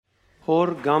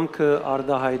հոր գամքը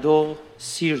արդահայտող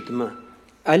սիրտը։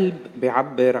 قلب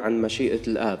بيعبر عن مشيئة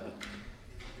الآب.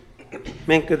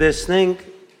 Մենք կտեսնենք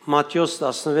Մատթեոս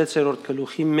 16-րդ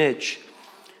գլուխի մեջ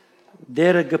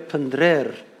դերը գփնդրեր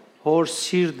հոր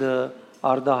սիրտը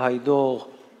արդահայտող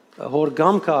հոր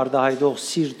գամքը արդահայտող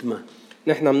սիրտը։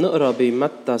 نحن بنقرا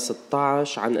بمتى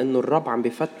 16 عن انه الرب عم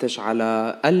بفتش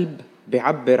على قلب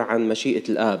بيعبر عن مشيئة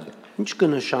الآب. Ինչ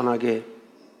կնշանակե։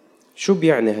 شو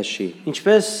بيعني هالشي؟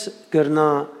 Ինչպես կրնա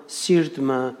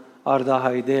սիրտը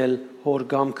արդահայտել հոր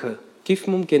գամքը։ كيف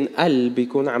ممكن قلب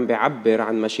يكون عم بيعبر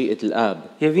عن مشيئة الآب؟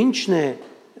 Եվ ինչն է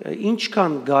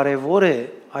ինչքան կարևոր է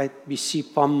այդպիսի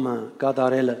բամը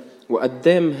կատարելը։ وقد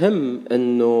إيه مهم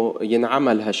انه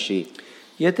ينعمل هالشي.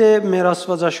 Եթե մեր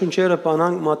Աստվածաշունչերը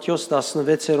բանանք Մատթեոս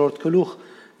 16-րդ գլուխ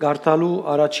գարտալու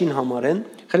առաջին համարեն,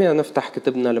 خلينا نفتح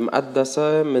كتبنا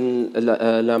المقدسة من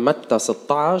لمتى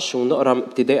 16 ونقرا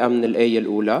ابتداء من الآية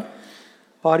الأولى.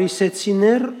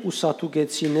 Փարիսեցիներ ու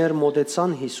սատուկեցիներ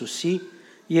մոտեցան Հիսուսի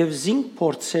եւ զինք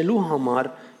փորձելու համար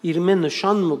իր մե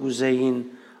նշան մգուզեին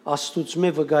աստուծմե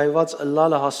վգայված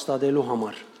ըլլալը հաստատելու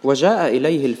համար։ وجاء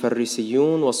إليه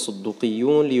الفريسيون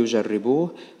والصدوقيون ليجربوه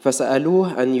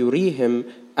فسألوه أن يريهم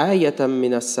آية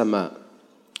من السماء.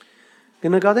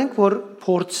 Կնկատենք, որ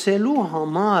փորձելու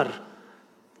համար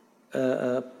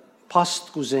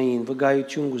փաստ կուզեին,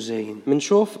 վգայություն կուզեին։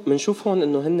 منشوف هون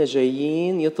إنه هن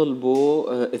جايين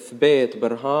يطلبوا إثبات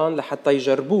برهان لحتى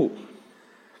يجربوه.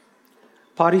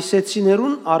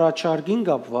 Փարիսեցիներուն առաջարկին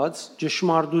կապված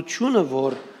ճշմարտությունը,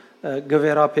 որ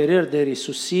գվերապերեր Տեր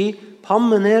Հիսուսի,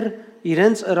 փամներ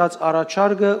իրենց ըրած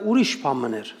առաջարկը ուրիշ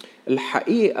փամներ։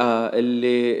 الحقيقة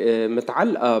اللي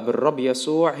متعلقة بالرب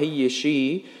يسوع هي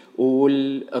شيء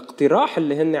والاقتراح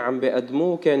اللي هن عم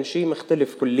بيقدموه كان شيء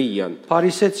مختلف كليا.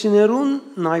 Փարիսեցիներուն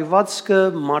նայվածքը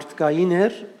մարդկային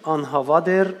էր, անհավատ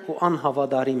էր ու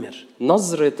անհավատարիմ էր։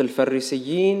 نظرة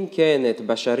الفريسيين كانت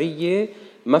بشرية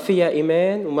ما فيها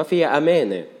إيمان وما فيها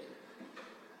أمانة.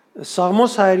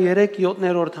 Սաղմոս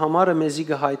 103-7-րդ համարը մեզի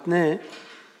կհայտնե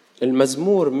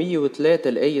المزمور 103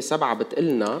 الآية 7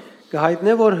 بتقلنا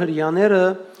կհայտնե, որ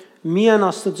հрьяները միան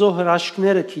Աստծո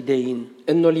հրաշքները գիտեին,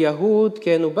 إنه اليهود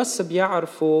كانوا بس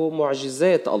بيعرفوا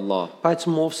معجزات الله բայց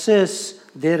Մովսես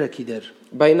դերը գիտեր։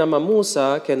 بينما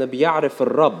موسى كان بيعرف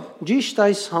الرب. Ճիշտ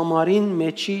այս համարին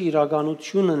մեջի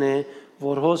իրականությունն է,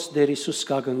 որ հոս Տեր Հիսուս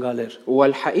կանգնալեր։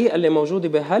 والحقيقة اللي موجودة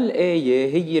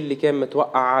بهالآية هي اللي كان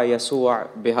متوقعة يسوع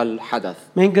بهالحدث.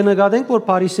 Մենք կնկատենք, որ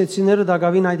Փարիսեցիները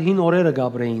դակավին այդ հին օրերը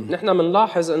գաբրեին։ نحن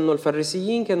منلاحظ إنه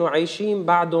الفريسيين كانوا عايشين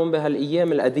بعدهم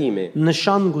بهالأيام القديمة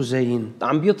Նշան գուզեին,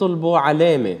 عم بيطلبوا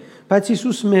علامة. բայց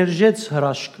Հիսուս մերժեց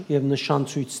հրաշք եւ նշան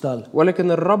ցույց տալ,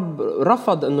 ولكن الرب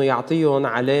رفض إنه يعطيهم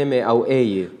علامة أو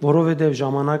آية որովհետեւ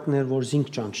ժամանակն էր, որ զինք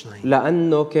ճանչնային։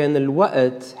 لأنه كان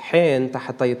الوقت حان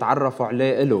حتى يتعرفوا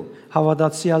عليه إله.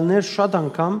 Հավատացյալներ շատ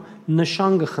անգամ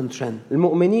նշան կխնդրեն,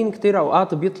 المؤمنين كتير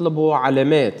أوقات بيطلبوا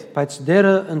علامات բայց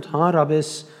դերը ընդհանրապես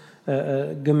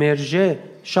գմերժե,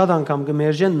 շատ անգամ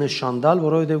գմերժե նշան տալ,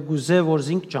 որովհետեւ գուզե որ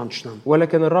զինք ճանչնան։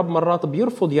 ولكن الرب مرات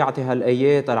بيرفض يعطي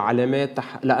هالآيات العلامات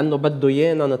لأنه بده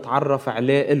إيانا نتعرف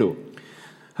عليه إله.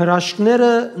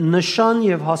 Հրաշքները նշան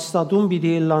եւ հաստատում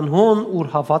պիտի լան հոն ուր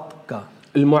հավատ կա։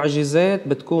 المعجزات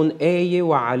بتكون آية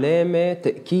وعلامة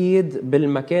تأكيد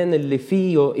بالمكان اللي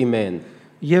فيه إيمان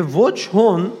Եվ ոչ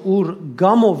հոն ուր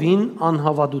գամովին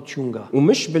անհավատություն կա։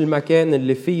 ومش بالمكان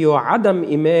اللي فيه عدم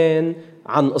إيمان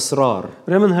عن إصرار.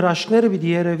 Ուրեմն հրաշքները պիտի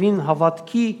երևին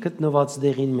հավատքի գտնված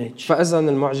դեղին մեջ։ فإذا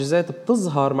المعجزات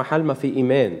بتظهر محل ما في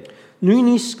إيمان.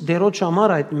 Նույնիսկ դերոջ համար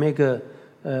այդ մեկը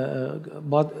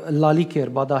լալիքեր,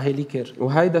 բադահելիքեր։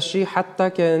 وهيدا الشيء حتى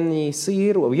كان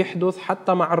يصير ويحدث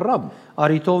حتى مع الرب.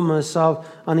 Արիտով մսավ,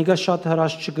 անիկա շատ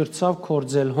հրաշք չգրծավ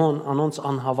կորձել հոն անոնց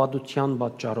անհավատության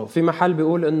պատճառով։ في محل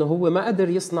بيقول إنه هو ما قدر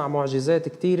يصنع معجزات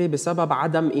كتيرة بسبب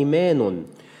عدم إيمانهم.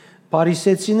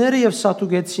 Փարիսեցիները եւ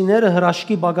սատուկեցիները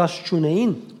հրաշքի բագաշ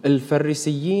չունեին,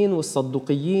 الفريسيين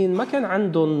والصدوقيين ما كان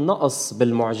عندهم نقص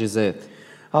بالمعجزات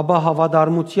ապա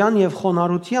հավատարմության եւ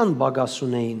խոնարհության բագաս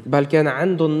ունեին։ بل كان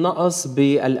عندهم نقص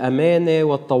بالأمانة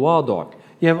والتواضع.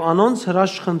 Եվ անոնց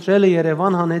հրաշք խնդրելը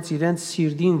Երևան հանեց իրենց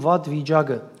սիրտին վատ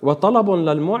վիճակը։ وطلبهم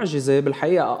للمعجزة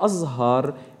بالحقيقة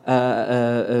أظهر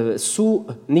سوء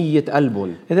نية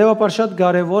قلبهم. Հետևաբար շատ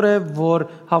կարևոր է, որ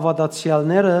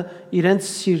հավատացյալները իրենց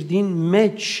սիրտին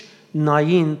մեջ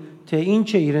նային, թե ինչ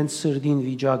է իրենց սրտին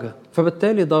վիճակը։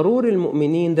 فبالتالي ضروري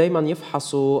المؤمنين دايما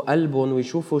يفحصوا قلبهم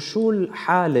ويشوفوا شو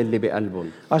الحالة اللي بقلبهم.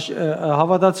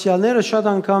 Հավատացյալները շատ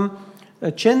անգամ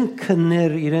չեն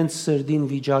քններ իրենց սրդին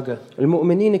վիճակը,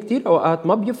 المؤمنين كتير أوقات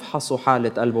ما بيفحصوا حالة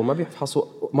قلبهم، ما بيفحصوا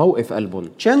موقف قلبهم،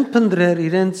 չեն փնտրեր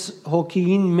իրենց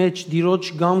հոգին մեջ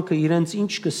դիրոջ գամքը իրենց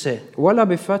ինչ կսե։ ولا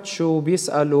بفتشوا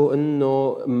وبيسألوا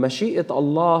إنه مشيئة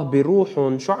الله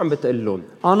بروحهم شو عم بتقلهم.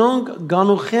 Անոնք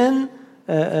գանուխեն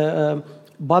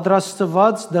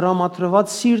բادرաստված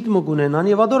դրամատրված սիրտ մգունենան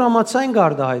եւ ադոր համացայն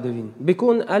գարդահայդվին։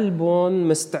 بيكون قلبهم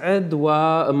مستعد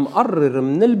ومقرر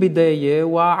من البداية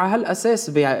وعلى هالأساس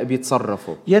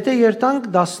بيتصرفوا. Եթե երթանք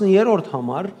 10-րդ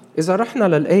համար, إذا رحنا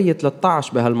للآية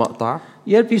 13 بهالمقطع،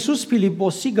 երբ Հիսուս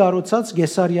Ֆիլիպոսի գառուցած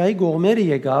Գեսարիայի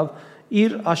գողմերը եկավ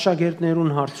իր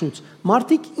աշակերտներուն հարցուց,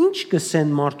 մարդիկ ինչ կսեն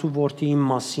մարդու որդիի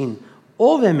մասին,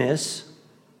 ով է մեզ։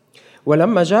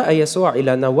 ولما جاء يسوع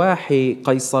إلى نواحي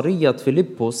قيصرية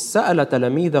فيلبس سأل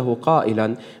تلاميذه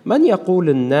قائلا: من يقول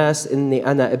الناس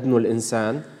إني أنا ابن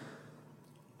الإنسان؟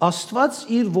 Աստված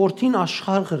իր որդին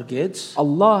աշխարհ ղրգեց,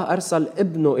 الله أرسل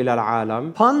ابنه إلى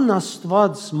العالم، Փանն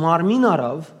Աստված մարմին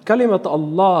արավ, كلمة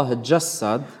الله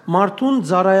تجسد، մարդուն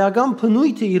ծառայական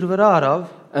փնույթը իր վրա արավ,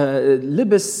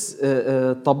 لبس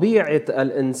طبيعة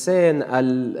الإنسان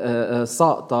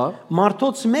الساقطة،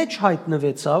 մարդոց մեջ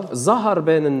հայտնվեցավ, ظهر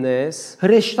بين الناس،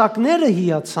 հրեշտակները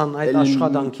հիացան այդ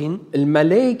աշխատանքին,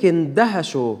 الملائكة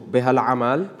اندهشوا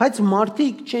بهالعمل، բայց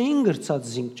մարդիկ չէին գրծած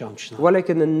զինք ճանչնա։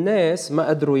 ولكن الناس ما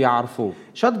قدروا يعرفوه.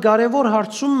 Շատ կարևոր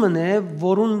հարցումն է,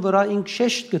 որուն վրա ինք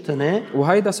շեշտ կտնե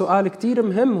وهيدا سؤال كتير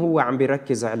مهم هو عم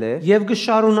بيركز عليه، եւ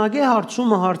գշարունակե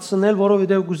հարցումը հարցնել,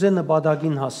 որովհետեւ գուզե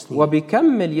նպատակին հասնի։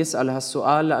 وبيكمل يسأل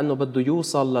هالسؤال لأنه بده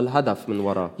يوصل للهدف من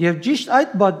وراه. Եվ ճիշտ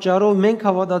այդ պատճառով մենք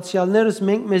հավատացյալներս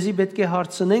մենք մեզի պետք է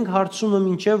հարցնենք հարցումը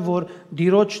մինչև որ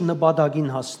դիրոջ նպատակին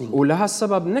հասնենք։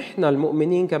 ولهالسبب نحن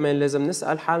المؤمنين كمان لازم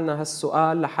نسأل حالنا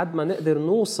هالسؤال لحد ما نقدر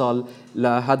نوصل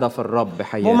لهدف الرب Ոմանք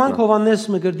بحياتنا. Հովանես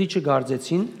Մգրդիչը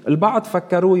գարձեցին, البعض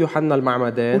فكروا يوحنا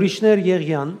المعمدان، ուրիշներ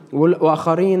Եղիան,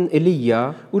 وآخرين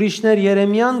إيليا، ուրիշներ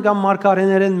Երեմիան կամ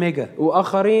մարգարեներեն մեկը։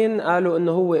 وآخرين قالوا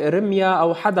إنه هو إرميا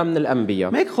أو حدا من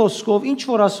الأنبياء. Մեկ խոսքով ինչ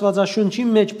որ Աստվածաշունչի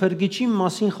մեջ փրկիչի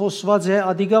մասին խոսված է,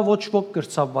 ադիգա ոչ ոք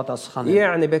կրծավ պատասխանել։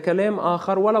 يعني بكلام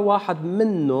آخر ولا واحد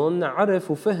منهم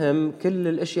عرف وفهم كل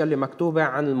الأشياء اللي مكتوبة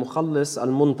عن المخلص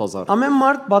المنتظر. Ամեն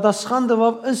մարդ պատասխան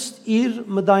տվավ ըստ իր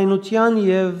մտայնության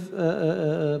եւ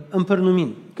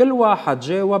ըմբռնումին։ كل واحد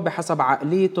جاوب بحسب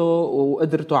عقليته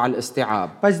وقدرته على الاستيعاب.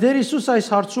 Բայց Տեր Հիսուս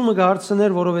այս հարցումը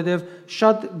կհարցներ, որովհետեւ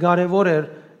շատ կարեւոր էր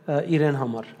իրեն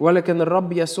համար։ ولكن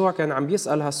الرب يسوع كان عم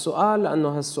بيسأل هالسؤال لأنه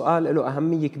هالسؤال له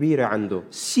أهمية كبيرة عنده.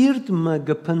 Սիրտ մը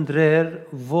գփնդրեր,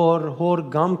 որ հոր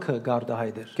գամքը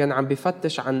գարդահայդեր։ كان عم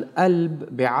بفتش عن قلب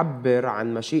بيعبر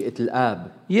عن مشيئة الآب.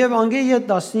 Եվ անգեյետ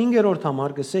 15-րդ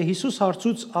համար գսե Հիսուս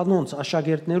հարցուց անոնց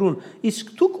աշակերտներուն,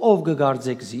 իսկ դուք ով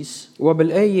կգարձեք զիս։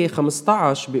 وبالآية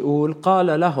 15 بيقول: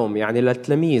 قال لهم يعني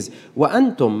للتلاميذ: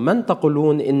 وأنتم من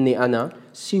تقولون إني أنا؟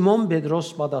 Սիմոն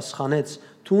Պետրոս պատասխանեց.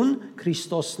 Տուն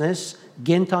Քրիստոսն ես,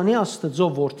 գենթանի Աստծո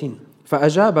որդին։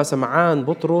 فأجاب سمعان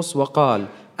بطرس وقال: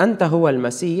 أنت هو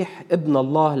المسيح ابن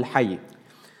الله الحي.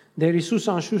 Դեր Հիսուս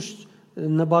անշուշտ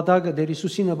նպատակը, Դեր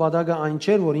Հիսուսի նպատակը այն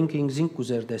չէր, որ ինքը ինքզին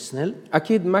կուզեր տեսնել։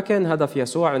 أكيد ما كان هدف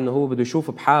يسوع إنه هو بده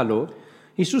يشوف بحاله.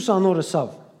 Հիսուս անորսավ.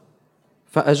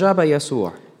 فأجاب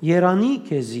يسوع: Երանի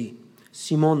քեզի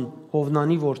Սիմոն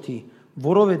Հովնանի որդի,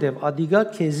 որովհետև ադիգա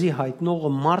քեզի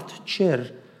հայտնողը մարդ չէր,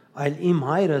 այլ իմ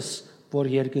հայրս, որ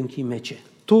երկնքի մեջ է։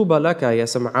 طوبى لك يا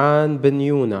سمعان بن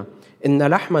يونا، إن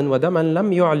لحما ودما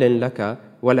لم يعلن لك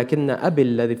ولكن أبي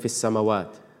الذي في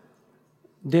السماوات.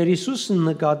 Դեր Հիսուսը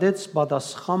նկատեց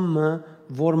պատասխանը,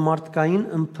 որ մարդկային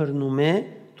ըմբռնում է,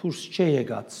 դուրս չէ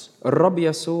եկած։ الرب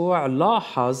يسوع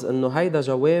لاحظ انه هيدا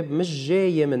جواب مش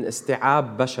جاي من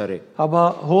استيعاب بشري، Հաբա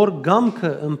հոր գամքը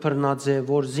ըմբռնած է,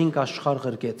 որ զինք աշխարհ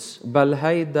ղրկեց։ بل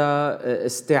هيدا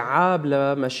استيعاب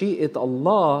لمشيئة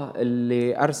الله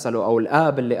اللي أرسله أو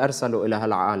الآب اللي أرسله إلى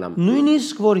هالعالم.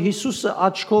 Նույնիսկ որ Հիսուսը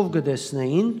աչքով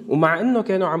գտեսնեին, ومع انه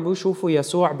كانوا عم بيشوفوا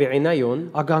يسوع بعينيهم،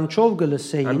 ագանչով عم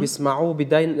գլսեին بيسمعوه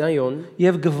بدينيهم،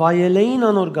 եւ գվայելեին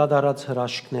անոր գադարած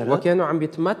հրաշքները, وكانوا عم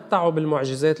بيتمتعوا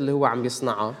بالمعجزات اللي هو عم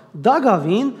يصنعها.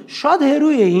 դագավին շատ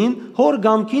հերույ էին հոր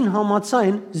գամքին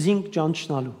համացայն զինք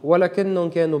ճանչնալու։ ولكنهم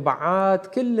كانوا بعاد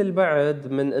كل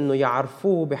البعد من انه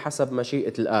يعرفوه بحسب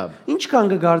مشيئة الآب. Ինչքան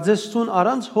կգարձես ցուն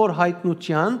առանց հոր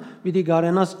հայտնության, պիտի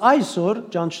գարենաս այսօր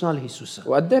ճանչնալ Հիսուսը։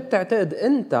 وقد ايه بتعتقد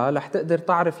انت رح تقدر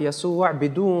تعرف يسوع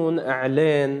بدون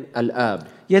اعلان الآب؟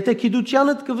 Եթե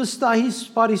գիտությանդ կվստահիս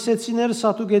փարիսեցիները,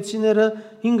 սատուկեցիները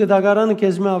 5 դագարանը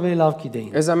քեզ մե ավելի լավ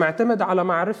գիտեին։ إذا معتمد على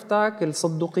معرفتك،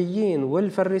 الصدوقيين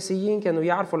والفريسيين كانوا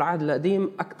يعرفوا العهد القديم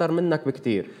أكثر منك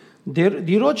بكتير.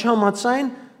 Դիրոջ համացայն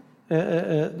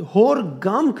հոր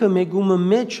գամքը մեգումը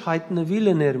մեջ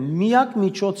հայտնվիլներ միակ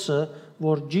միջոցը,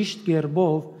 որ ճիշտ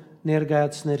կերպով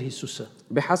ներկայացներ Հիսուսը։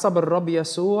 بحسب الرب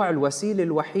يسوع الوسيلة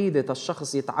الوحيدة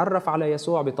الشخص يتعرف على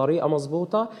يسوع بطريقة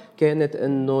مضبوطة كانت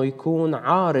انه يكون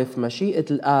عارف مشيئة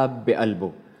الآب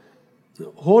بقلبه.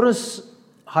 Հորս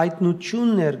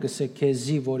հայտնություններ գսե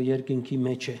քեզի, որ երկինքի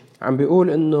մեջ է։ عم بيقول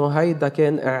انه هيدا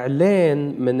كان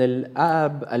اعلان من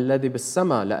الآب الذي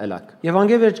بالسماء لإلك. Եվ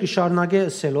անգևերջ կշարունակե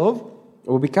ասելով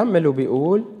وبيكمل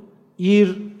وبيقول իր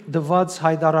դված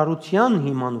հայտարարության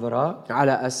հիման վրա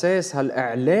على أساس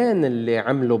هالإعلان اللي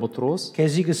عمله بطرس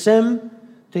քեզի գսեմ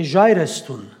թե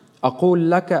ժայրեստուն أقول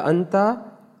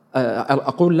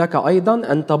لك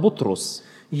أيضا أنت بطرس.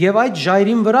 եւ այդ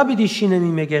ժայրին վրա պիտի շինեմ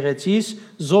իմ եկեղեցիս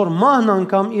զոր մահն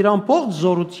անգամ իրան փողջ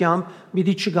զորությամբ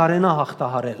պիտի չգարենա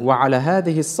հաղթահարել وعلى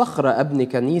هذه الصخرة أبني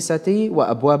كنيستي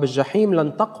وأبواب الجحيم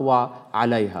لن تقوى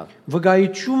عليها.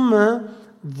 վկայությունը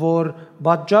որ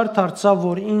բաժար դարձավ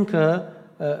որ ինքը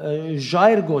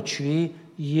ժայր գոչվի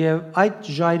եւ այդ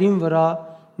ժայրին վրա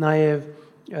նաեւ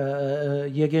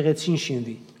եկեղեցին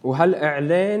շինվի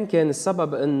وهالإعلان كان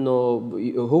السبب أنه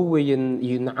هو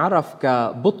ينعرف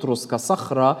كبطرس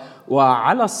كصخرة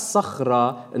وعلى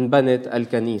الصخرة انبنت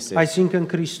الكنيسة այսինքն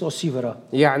Քրիստոսի վրա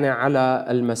يعني على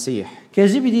المسيح.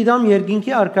 քեզի պիտի դամ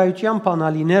երկինքի արքայության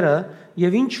բանալիները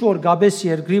եւ ինչ որ գաբես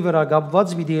երկրի վրա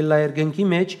գաբված պիտի լա երկինքի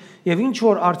մեջ եւ ինչ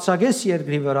որ արցակես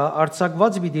երկրի վրա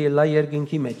արցակված պիտի լա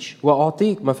երկինքի մեջ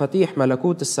وأعطيك مفاتيح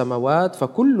ملكوت السماوات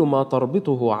فكل ما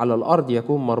تربطه على الأرض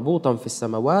يكون مربوطا في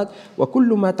السماوات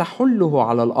وكل ما تحله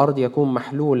على الأرض يكون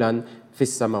محلولا في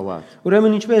السماوات.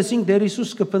 ուրեմն ինչպես ինք Տեր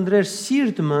Հիսուս կփնտրեր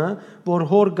սիրտը որ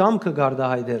հոր գամքը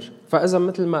գարդահայտեր فإذا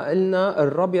مثل ما قلنا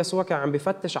الرب يسوع كان عم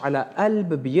بفتش على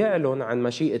قلب بيعلن عن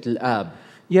مشيئة الآب.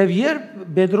 եւ երբ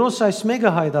Պետրոս այս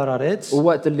մեկը հայտարարեց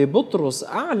ووقت اللي بطرس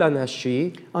أعلن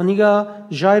هالشيء անիգա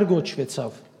ժայր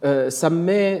գոչվեցավ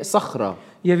سماه صخرة.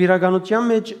 եւ իրականության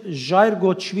մեջ ժայր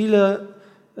գոչվիլը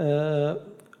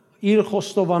իր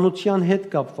խոստովանության հետ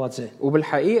կապված է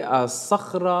وبالحقيقة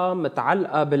الصخرة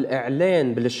متعلقة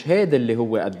بالإعلان بالشهادة اللي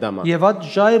هو قدمها. եւ այդ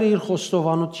ժայրը իր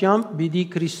խոստովանությամբ պիտի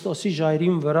Քրիստոսի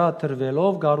ժայրին վրա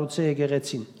տրվելով գառուցե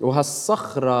եկեղեցին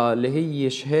وهالصخرة اللي هي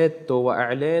شهادته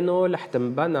وإعلانه رح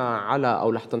تنبنى على أو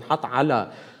رح تنحط على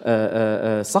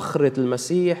صخرة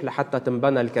المسيح لحتى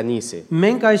تنبنى الكنيسة.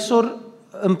 մենք այսօր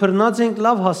ըմբռնած ենք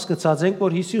լավ հասկացած ենք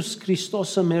որ Հիսուս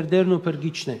Քրիստոսը մեր դերն ու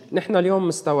փրկիչն է نحن اليوم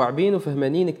مستوعبين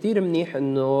وفهمانين كتير منيح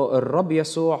انه الرب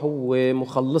يسوع هو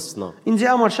مخلصنا. ինձ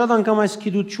համար շատ անգամ այս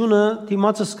գիտությունը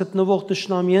դիմացս գտնվող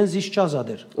տշնամիեն զիշ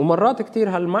չազադեր ومرات كتير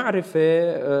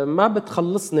هالمعرفة ما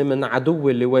بتخلصني من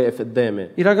عدوي اللي واقف قدامي.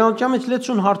 իրականության մեջ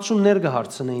լեցուն հարցումներ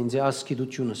կհարցնե ինձ այս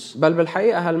գիտությունս بل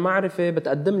بالحقيقة هالمعرفة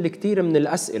بتقدم لي كتير من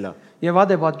الأسئلة. եւ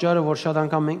այդ է պատճառը որ շատ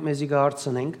անգամ մենք մեզի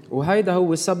կհարցնենք وهيدا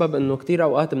هو السبب انه كتير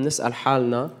اوقات بنسأل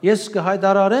حالنا ես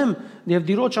կհայտարարեմ եւ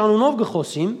դիրոջ անունով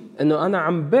կխոսիմ انه انا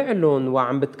عم بعلن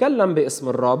وعم بتكلم باسم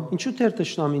الرب. ինչու թեր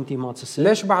տշնամին դիմացս է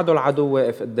ليش بعده العدو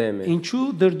واقف قدامي؟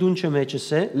 ինչու դրդունչը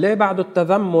մեջս է ليه بعده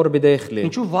التذمر بداخلي؟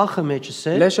 ինչու վախը մեջս է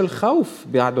ليش الخوف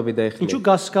بعده بداخلي؟ ինչու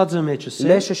գասկածը մեջս է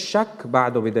ليش الشك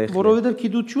بعده بداخلي؟ որովհետեւ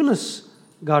գիտությունս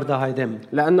գարդահայտեմ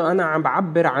لأنه أنا عم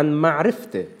بعبر عن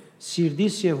معرفتي.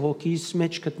 սիրտիս եւ հոգիս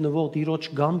մեջ գտնվող դիրոջ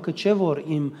գամքը չէ որ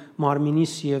իմ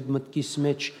մարմինիս եւ մտքիս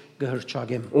մեջ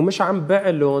կհրճագեմ ومش عم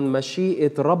بعلن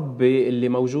مشيئة ربي اللي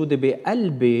موجودة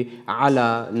بقلبي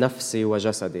على نفسي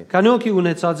وجسدي. քանի օքի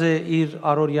ունեցած է իր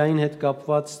առօրյային հետ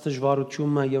կապված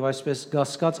դժվարությունը եւ այսպես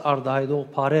գասկած արդահայտող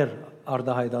բարեր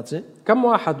արդահայտած է كم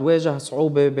واحد واجه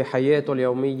صعوبة بحياته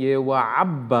اليومية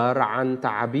وعبر عن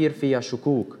تعابير فيها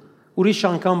شكوك. ուրիշ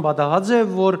անգամ բադահած է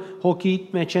որ հոգիդ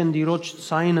մեջ են դիրոջ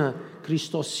ցայնը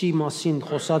Քրիստոսի մասին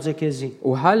խոսած է քեզի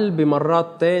وهل بمرات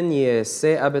تانية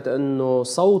ثاقبت انه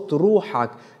صوت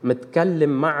روحك متكلم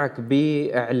معك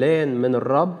بإعلان من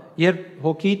الرب؟ երբ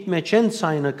հոգիդ մեջ են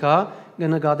ցայնը կա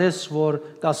կնկատես որ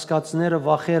կասկածները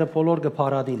վախերը բոլոր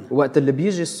կփարադին وقت اللي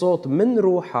بيجي الصوت من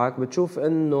روحك بتشوف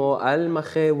انه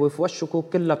المخاوف والشكوك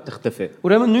كلها بتختفي.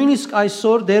 ուրեմն նույնիսկ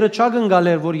այսօր դերը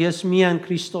չակնկալեր որ ես միայն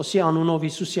Քրիստոսի անունով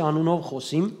Հիսուսի անունով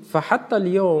խոսիմ فحتى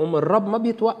اليوم الرب ما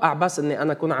بيتوقع بس اني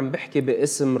انا اكون عم بحكي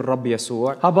باسم الرب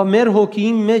يسوع. հաբա մեր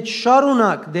հոգին մեջ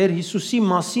շարունակ դեր Հիսուսի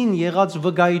մասին եղած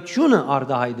վկայությունը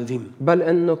արդահայտվիմ بل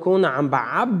انه كون عم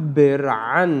بعبر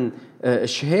عن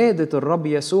شهادة الرب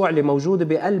يسوع اللي موجودة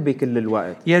بقلبي كل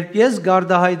الوقت. երբ ես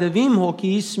գարդահայտվիմ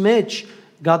հոգիս մեջ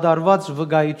գադարված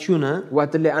վկայությունը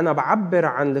وقت اللي أنا بعبر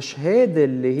عن الشهادة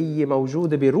اللي هي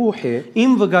موجودة بروحي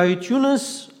իմ վկայությունս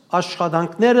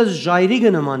աշխատանքներս ժայռի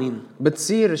կնմանին,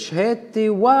 بتصير شهادتي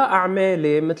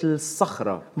وأعمالي مثل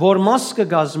الصخرة որ մաս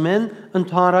կգազմեն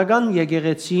ընդհանրական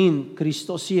եկեղեցին,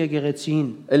 Քրիստոսի եկեղեցին,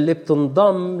 اللي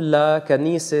بتنضم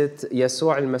لكنيسة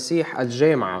يسوع المسيح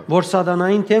الجامعة որ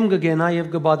սատանային թեմ կգենա եւ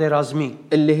կբادرազմի։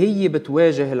 اللي هي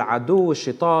بتواجه العدو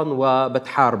الشيطان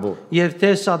وبتحاربه Եվ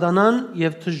թե սատանան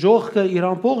եւ թժողքը իր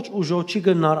ամբողջ ուժոչի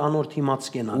գնար անոր թիմած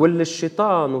կենան։ واللي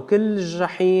الشيطان وكل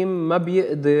الجحيم ما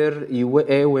بيقدر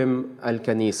يقاوم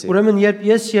الكنيسة. Ուրեմն երբ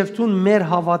ես եւ դու մեր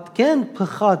հավատքեն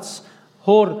փխած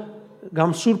հոր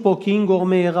կամ Սուրբ ոգին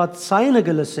կողմե եղած ցայնը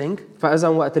գլսենք, فإذا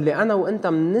وقت اللي أنا وأنت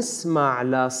منسمع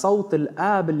لصوت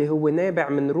الآب اللي هو نابع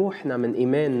من روحنا من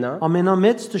إيماننا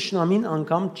ամենամեծ ճշնամին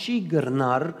անգամ չի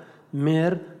գրնար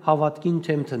մեր հավատքին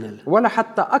թեմ տնել։ ولا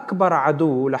حتى أكبر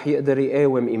عدو رح يقدر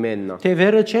يقاوم إيماننا.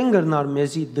 Թևերը չեն գրնար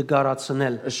մեզի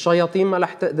դգարացնել, الشياطين ما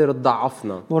رح تقدر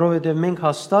تضعفنا որովհետեւ մենք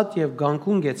հաստատ եւ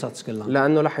գանկուն գեցած կլանք։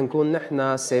 لأنه رح نكون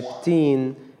نحن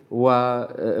ثابتين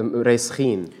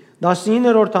وراسخين.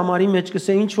 19-րդ համարի մեջ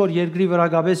կսե ինչ որ երկրի վրա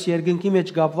գաբես երկնքի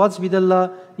մեջ գապված վիդելա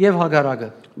եւ հագարագը։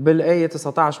 بالآية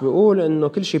 19 بيقول إنه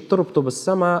كل شيء بتربطه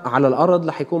بالسماء على الأرض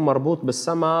رح يكون مربوط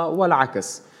بالسماء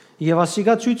والعكس. Եվ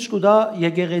ասիկա ցույց կտա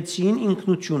եկեղեցին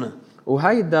ինքնությունը։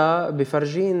 وهيدا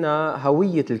بفرجينا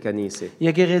هوية الكنيسة.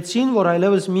 Եկեղեցին, որ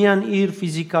այլևս միան իր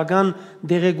ֆիզիկական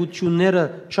դեղեցությունները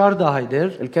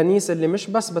չարդահայտեր, الكنيسة اللي مش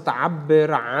بس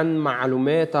بتعبر عن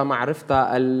معلوماتها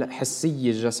معرفتها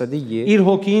الحسية الجسدية իր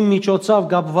հոգին միջոցով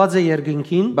գապված է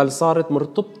երկնքին, بل صارت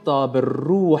مرتبطة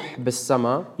بالروح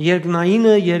بالسماء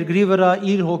երկնայինը երկրի վրա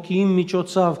իր հոգին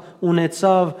միջոցով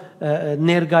ունեցավ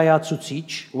ներգայացուցիչ,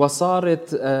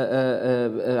 وصارت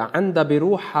عندها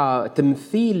بروحها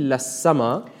تمثيل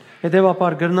للسماء.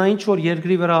 հետևաբար գրնային ինչ որ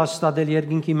երկրի վրա հաստատել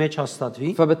երկնքի մեջ հաստատվի,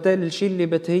 فبالتالي الشيء اللي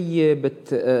هي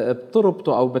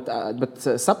بتربطه أو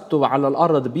بتثبته على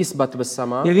الأرض بيثبت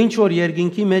بالسماء. եւ ինչ որ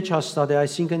երկնքի մեջ հաստատ է,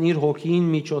 այսինքն իր հոգին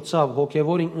միջոցով,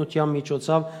 հոգեվոր ինքնության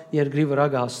միջոցով երկրի վրա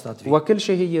կհաստատվի։ وكل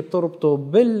شيء هي بتربطه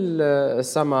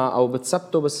بالسماء أو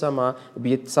بتثبته بالسماء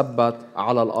بيتثبت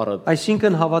على الأرض.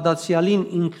 Այսինքն հավատացյալին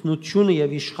ինքնությունը եւ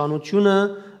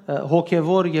իշխանությունը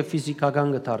հոգեվոր եւ ֆիզիկական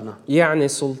կդառնա։ يعني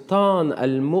سلطان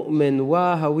المؤمن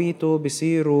وهويته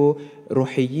بيصيروا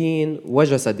روحيين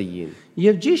وجسديين.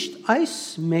 Եվ ճիշտ այս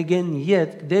մեգեն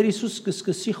յետ Տեր Հիսուս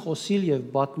կսկսի խոսիլ եւ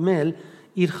պատմել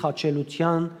իր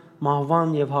խաչելության, մահվան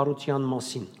եւ հարության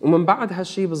մասին։ ومن بعد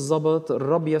هالشي بالضبط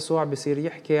الرب يسوع بيصير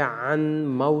يحكي عن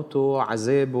موته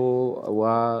عذابه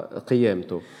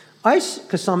وقيامته. Այս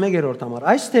 21-րդ համար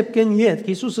այս դեպքեն յետ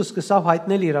Հիսուսը սկսավ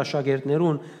հայտնել իր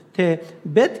աշակերտներուն, թե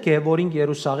պետք է որ ինք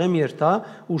Երուսաղեմ երթա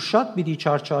ու շատ պիտի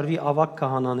չարչարվի ավակ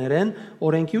քահանաներեն,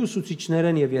 օրենքի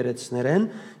ուսուցիչներեն եւ երեցներեն,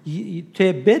 թե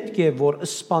պետք է որ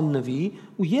սպաննվի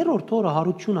ու երրորդ օրը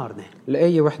հարություն առնե։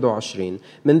 الآية 21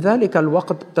 من ذلك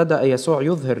الوقت ابتدأ يسوع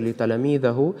يظهر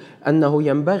لتلاميذه أنه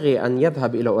ينبغي أن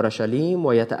يذهب إلى أورشليم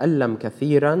ويتألم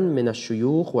كثيرا من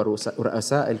الشيوخ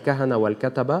ورؤساء الكهنة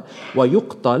والكتبة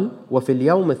ويقتل وفي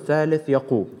اليوم الثالث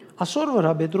يقوم. Այսօր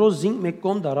վրա Պետրոս զինք մեկ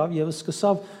կողմ դարավ եւ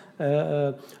սկսավ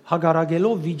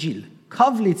հագարագելով վիճիլ։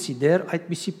 Քավլիցի դեր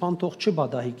այդպիսի բանտող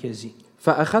չբադահի քեզի։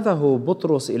 فأخذه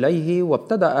بطرس إليه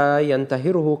وابتدأ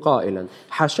ينتهره قائلا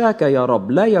حاشاك يا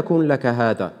رب لا يكون لك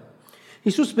هذا.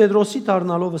 Հիսուս Պետրոսի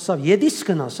դառնալով ասավ. «Եդիս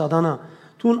կնա սատանա,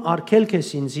 Տուն արկելք ես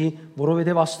ինձի,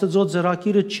 որովհետև Աստծո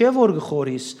ծրագիրը չէ որ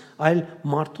գխորիս, այլ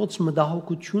մարդոց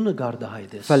մտահոգությունը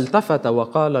գարդահայտես»։ فالتفت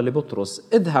وقال لبطرس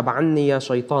اذهب عني يا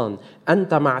شيطان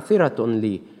أنت معثرة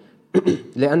لي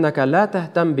لأنك لا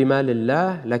تهتم بمال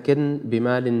الله لكن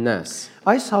بمال الناس.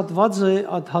 Այս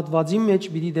հատվածի մեջ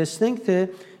պիտի տեսնենք, թե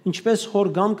ինչպես հոր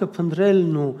գամքը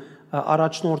փնտրելն ու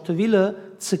առաջնորդվելը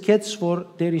ցկեց որ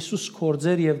Տեր Հիսուս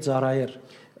կորձեր եւ ծառայեր։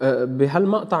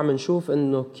 بهالمقطع منشوف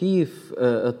انه كيف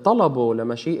طلبوا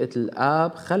لمشيئة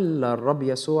الآب خلى الرب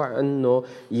يسوع انه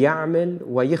يعمل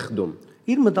ويخدم.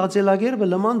 Իր մտածելակերպը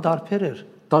լման դարբեր էր։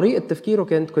 طريقة تفكيره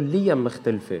كانت كليا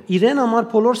مختلفة. Իրեն համար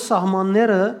բոլոր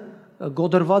սահմանները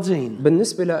գոդրված էին։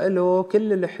 بالنسبة له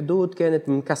كل الحدود كانت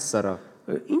مكسرة.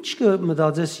 Ինչ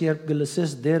կմտածես երբ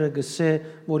գլսես դերը գսե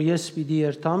որ ես պիտի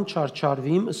երթամ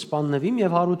չարչարվիմ սպաննվիմ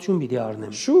եւ հարություն պիտի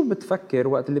առնեմ։ شو بتفكر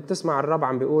وقت اللي بتسمع الرب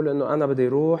عم بيقول انه انا بدي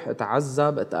اروح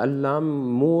اتعذب اتألم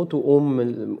موت وقوم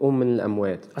من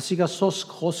الاموات؟ Ասիկա սոսկ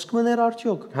խոսք մներ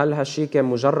արդյոք։ هل هالشي كان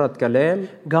مجرد كلام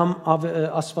Կամ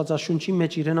Աստվածաշունչի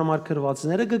մեջ իրեն համար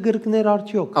կրվածները կգրկներ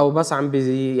արդյոք։ او بس عم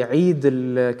بيعيد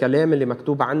الكلام اللي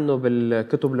مكتوب عنه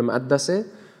بالكتب المقدسة؟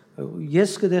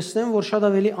 Ես կտեսնեմ որ շատ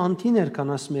ավելի անտիներ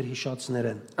կանաս մեր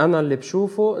հիշածներեն։ انا اللي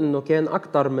بشوفه انه كان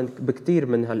اكثر من بكثير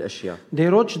من هالاشياء.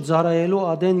 Դերոջ ծառայելու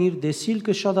ադեն իր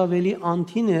դեսիլքը շատ ավելի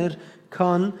անտիներ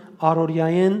քան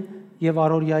արորյային եւ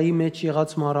առօրյայի մեջ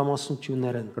եղած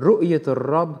մանրամասնություններն։ رؤية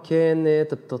الرب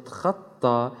كانت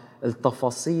بتتخطى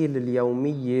التفاصيل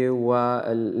اليومية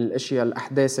والأشياء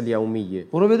الأحداث اليومية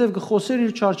Որովհետեւ գխոսեր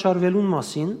իր չարչարվելուն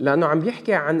մասին, لأنه عم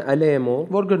بيحكي عن آلامه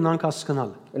որ գրնանք հասկանալ։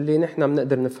 اللي نحن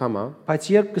بنقدر نفهمها Բայց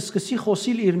երբ կսկսի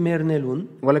խոսիլ իր մեռնելուն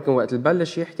ولكن وقت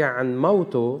البلش يحكي عن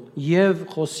موته եւ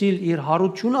խոսիլ իր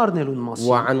հարություն առնելուն մասին,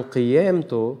 وعن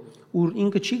قيامته ուր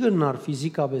ինքը չի գրնար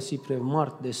ֆիզիկապես իբրև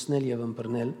մարդ տեսնել եւ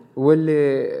ըմբռնել, واللي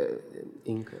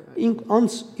ինք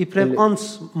անց իբրև անց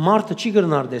մարդը չի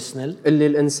գրնար տեսնել, اللي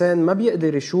الإنسان ما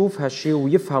بيقدر يشوف هالشي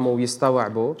ويفهمه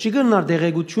ويستوعبه չի գրնար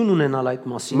դեղեցություն ունենալ այդ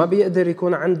մասին։ ما بيقدر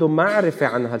يكون عنده معرفة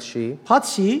عن هالشي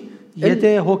Բացի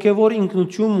եթե հոգեվոր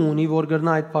ինքնություն ունի, որ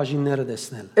գրնա այդ բաժինները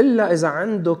տեսնել։ إلا إذا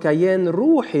عنده كيان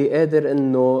روحي قادر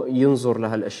إنه ينظر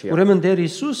لهالأشياء. Ուրեմն Տեր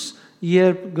Հիսուս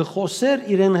երբ գխոսեր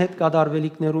իրեն հետ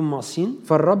կատարվելիքներուն մասին,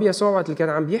 فالرب يسوع وقت اللي كان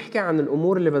عم بيحكي عن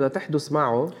الأمور اللي بدها تحدث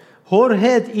معه հոր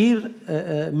հետ իր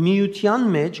միության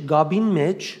մեջ, գաբին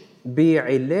մեջ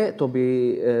بعلاقته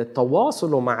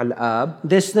بتواصله مع الآب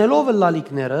դեսնելով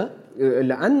լալիքները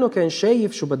لأنه كان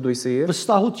شايف شو بده يصير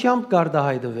վստահությամբ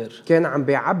գարդահայտվեր։ كان عم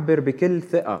بيعبر بكل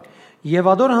ثقة Եվ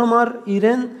ադոր համար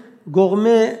իրեն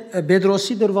գողմե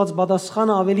Պետրոսի դրված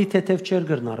պատասխանը ավելի թեթև չէր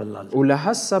գրնարլալ։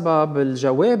 ولهالسبب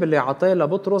الجواب اللي عطاه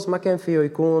لبطرس ما كان فيه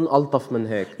يكون ألطف من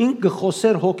هيك. Ինք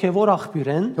գխոսեր հոգևոր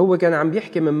աղբյուրեն هو كان عم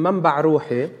بيحكي من منبع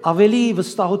روحي ավելի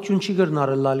վստահություն չի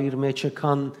գրնարլալ իր մեջը,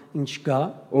 քան ինչ կա։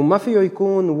 وما فيه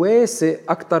يكون واثق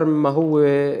أكثر مما هو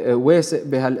واثق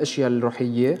بهالأشياء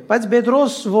الروحية. Բայց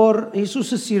Պետրոս, որ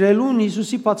Հիսուսը սիրելուն,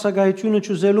 Հիսուսի բացակայությունը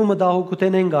ճուզելու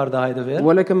մտահոգութենեն գարդահայտվեր,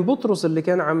 ولكن بطرس اللي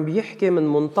كان عم بيحكي من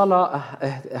منطلق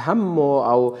همه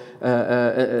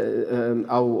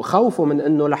أو خوفه من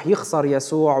إنه رح يخسر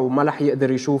يسوع وما رح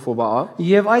يقدر يشوفه بقى.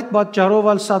 եւ այդ պատճառով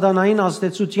ալ սատանային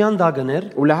ազդեցության դագներ,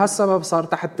 ولهالسبب صار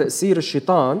تحت تأثير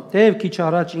الشيطان դեպ քիչ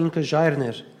առաջ ինքը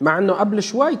ժայռներ, مع إنه قبل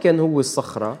شوي كان هو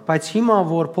الصخرة. բայց հիմա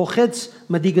որ փոխեց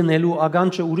մդիգնելու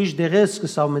ագանչը ուրիշ դեղես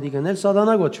սկսավ մդիգնել,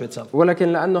 սատանա գոչվեցավ։ ولكن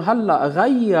لأنه هلا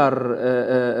غير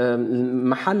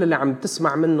المحل اللي عم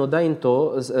تسمع منه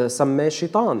دينته سماه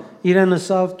شيطان. Իրեն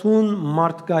ասավ թուն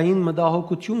մարդկային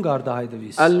մտահոգություն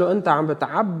գարդահայտվիս։ قال له أنت عم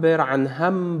بتعبر عن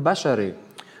هم بشري.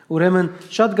 Ուրեմն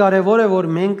շատ կարևոր է որ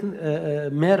մենք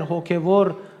մեր հոգևոր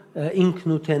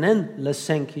ինքնութենեն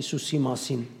լսենք Հիսուսի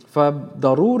մասին։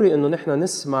 فضروري إنه نحن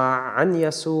نسمع عن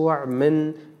يسوع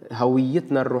من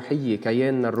هويتنا الروحية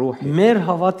كياننا الروحي. Մեր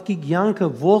հավատքի կյանքը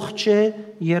ողջ է,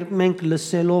 երբ մենք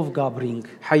լսելով գաբրինք։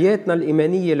 حياتنا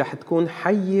الإيمانية رح تكون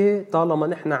حية طالما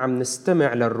نحن عم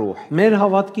نستمع للروح. Մեր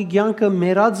հավատքի կյանքը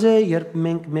մեռած է, երբ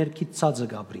մենք մեր քիծածը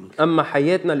գաբրինք։ أما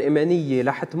حياتنا الإيمانية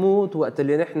رح تموت وقت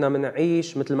اللي نحن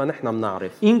منعيش مثل ما نحن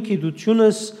بنعرف.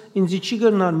 Ինքիդությունս ինձ չի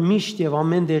գնար միշտ եւ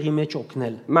ամեն դեղի մեջ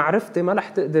օգնել։ معرفتي ما رح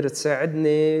تقدر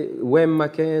تساعدني وين ما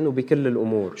كان وبكل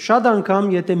الأمور. Շատ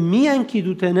անգամ եթե միայն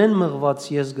քիդութենեն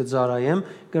մղված ես գծարայեմ,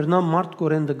 կրնամ մարդ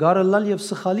կորեն դգարելալ եւ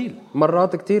սխալիլ։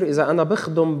 مرات كتير إذا أنا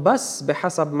بخدم بس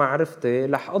بحسب معرفتي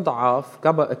رح أضعف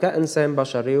كإنسان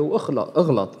بشري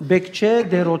وأغلط. Բեք չէ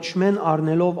դերոճմեն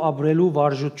առնելով ապրելու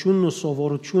վարժությունն ու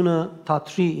սովորությունը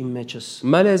թատրի իմ մեջս։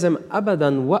 ما لازم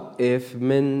أبداً وقف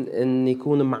من إن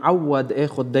يكون معود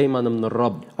أخذ دايماً من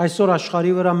الرب. Այսօր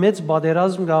աշխարհի վրա մեծ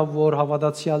բادرազմ կա, որ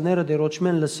հավատացյալները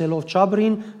դերոճմեն լսելով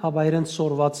չաբրին, հաբա իրենց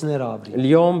սորվածները ապրին։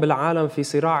 اليوم بالعالم في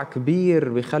صراع كبير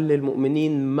بيخلي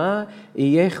المؤمنين ما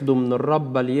ياخذوا من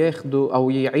الرب بل ياخذوا أو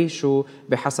يعيشوا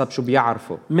بحسب شو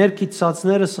بيعرفوا. Մեր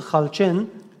քիծածները սխալ չեն,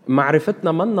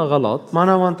 معرفتنا منا غلط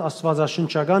մանավանդ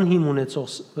աստվածաշնչական հիմ ունեցող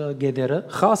գեդերը,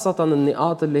 خاصة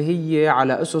النقاط اللي هي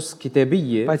على أسس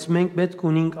كتابية. բայց մենք պետք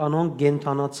ունենք անոնք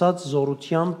գենթանացած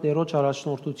զորությամբ, դերոճ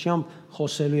առաջնորդությամբ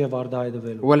խոսելու եւ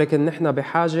արդայդվելու։ ولكن نحن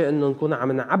بحاجة إنه نكون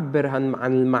عم نعبر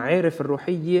عن المعارف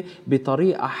الروحية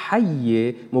بطريقة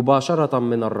حية مباشرة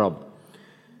من الرب.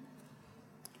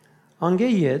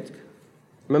 Անգեյետ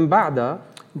من بعدها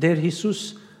դեր Հիսուս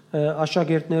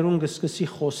աշակերտներուն գսկսի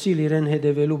խոսիլ իրեն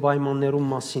հետևելու պայմաններուն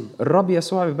մասին։ الرب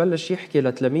يسوع ببلش يحكي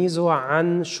لتلاميذه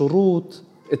عن شروط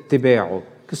اتباعه.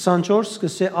 24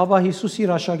 սկսե ավա Հիսուս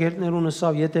իր աշակերտներուն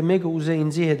ասավ. Եթե մեկը ուզե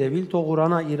ինձի հետևիլ, թող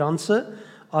ուրանա իր անձը,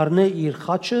 առնե իր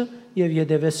խաչը եւ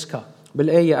յետևես կա։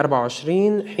 بالآية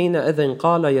 24 حينئذ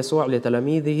قال يسوع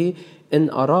لتلاميذه إن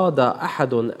أراد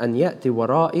أحد أن يأتي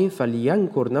ورائي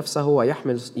فلينكر نفسه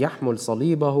ويحمل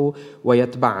صليبه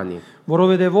ويتبعني.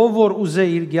 Որովհետև ով որ ուզե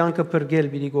իր կյանքը փրկել,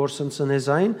 պիտի գործընծնե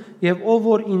զայն, եւ ով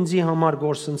որ ինձի համար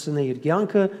գործընծնե իր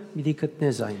կյանքը, պիտի գտնե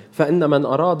զայն։ فإن من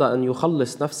أراد أن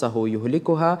يخلص نفسه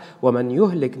يهلكها ومن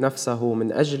يهلك نفسه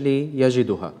من أجلي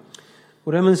يجدها.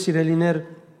 Ուրեմն սիրելիներ,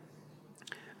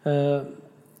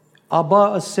 աբա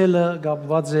ասելը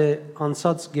գապված է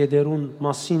անցած գեդերուն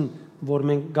մասին որ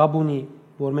մենք Գաբունի,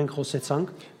 որ մենք խոսեցանք,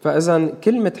 فإذا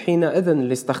كلمة حينئذ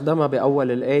اللي استخدمها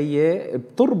بأول الآية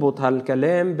بتربط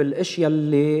هالكلام بالأشياء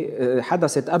اللي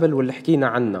حدثت قبل واللي حكينا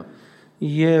عنها.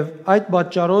 եւ այդ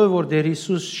պատճառով որ Տեր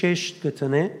Հիսուս շեշտ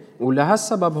կտնե,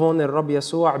 ولهالسبب هون الرب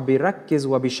يسوع بيركز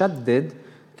وبيشدد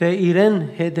թե իրեն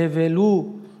հետևելու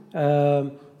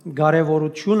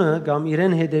կարևորությունը կամ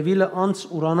իրեն հետևելը անց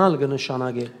ուրանալ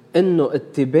կնշանակե։ إنه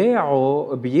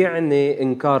اتباعه بيعني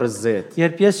إنكار الذات.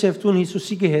 Երբ ես եւ դու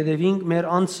Հիսուսի կհետևենք, մեր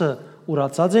անցը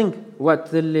ուրացած ենք,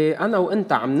 وقت اللي أنا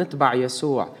وأنت عم نتبع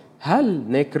يسوع هل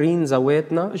ناكرين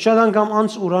ذواتنا؟ շատ անգամ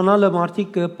անց ուրանալը մարդիկ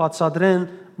կբացատրեն,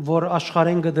 որ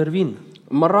աշխարհեն կդրվին։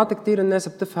 مرات كتير الناس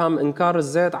بتفهم إنكار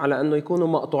الذات على أنه يكونوا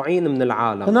مقطوعين من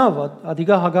العالم. Հնավ,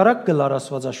 ադիգա հագարակ կլար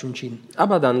Աստվածաշունչին։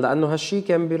 أبداً لأنه هالشي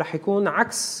كان رح يكون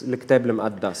عكس الكتاب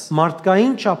المقدس.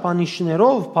 Մարդկային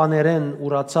չափանիշներով բաներեն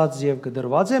ուրացած եւ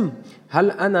կդրված եմ,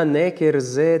 هل أنا ناكر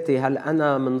ذاتي؟ هل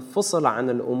أنا منفصل عن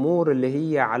الأمور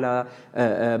اللي هي على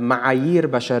معايير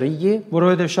بشرية؟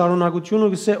 որովհետեւ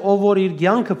շարունակությունը գսե ով որ իր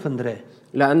կյանքը փնդրե,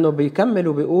 لأنه بيكمل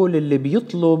وبيقول اللي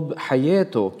بيطلب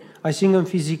حياته، այսինքն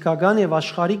ֆիզիկական եւ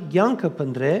աշխարհիկ կյանքը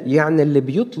փնդրե, يعني اللي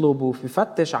بيطلب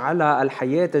وبيفتش على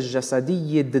الحياة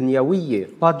الجسدية الدنيوية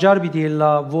պատճառ պիտի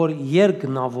լա որ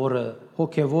երկնավորը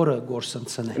հոգեվորը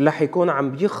գործընծնե։ رح يكون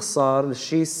عم بيخسر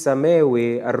الشيء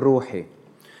السماوي الروحي.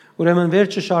 Ուրեմն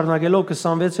վերջը շարունակելով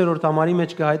 26-րդ համարի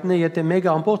մեջ կհայտնե, եթե մեկը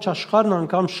ամբողջ աշխարհն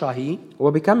անգամ շահի,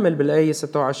 وبيكمل بالآية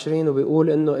 26 وبيقول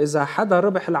إنه إذا حدا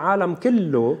ربح العالم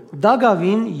كله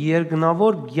դագավին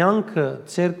երկնավոր կյանքը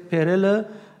ցերկ բերելը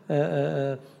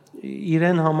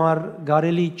իրեն համար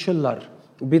գարելի չլար։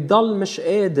 بيضل مش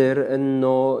قادر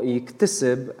إنه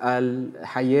يكتسب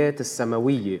الحياة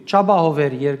السماوية.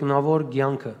 Չաբահովեր երկնավոր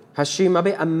կյանքը։ هالشي ما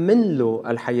بيأمن له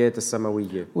الحياة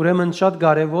السماوية. Ուրեմն շատ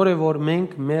կարևոր է որ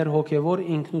մենք մեր հոգևոր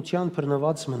ինքնության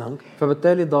բռնված մնանք։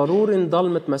 فبالتالي ضروري نضل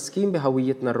متمسكين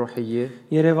بهويتنا الروحية.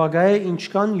 Երևակայ է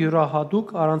ինչքան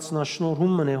յուրահատուկ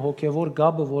առանձնաշնորհում մնե հոգևոր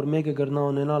գաբը, որ մեկը կրնա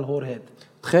ունենալ հոր հետ։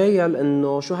 تخيل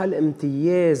انه شو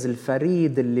هالامتياز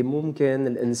الفريد اللي ممكن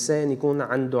الانسان يكون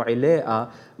عنده علاقة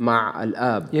مع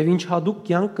الاب. Եվ ինչ հատուկ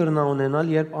կյանք կրնա ունենալ,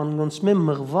 երբ անգոնցմե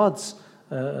մղված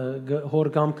հոր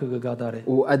կամքը կգադարե։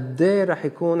 وقد ايه رح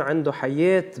يكون عنده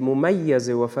حياة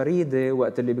مميزة وفريدة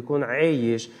وقت اللي بيكون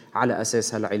عايش على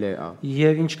اساس هالعلاقة.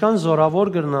 Եվ ինչքան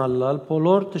զորավոր կրնալ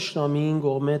բոլոր տշնամին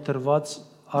գողմե տրված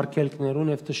արկելքներուն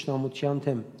եւ տշնամության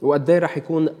թեմ։ وقد ايه رح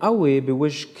يكون قوي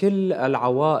بوجه كل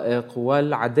العوائق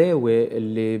والعداوة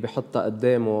اللي بحطها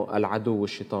قدامه العدو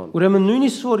والشيطان. Ուրեմն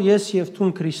նույնիսկ որ ես եւ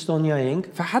դու քրիստոնյա ենք,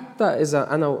 فحتى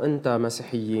إذا أنا وأنت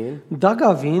مسيحيين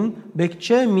դագավին բեք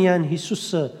չէ միայն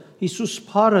Հիսուս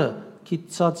փարը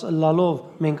կիցած լալով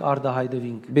մենք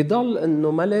արդահայտվենք։ بضل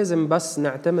إنه ما لازم بس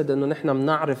نعتمد إنه نحن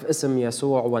بنعرف اسم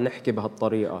يسوع ونحكي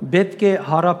بهالطريقة، Պետք է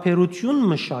հարաբերություն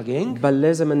մշակենք بل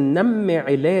لازم ننمي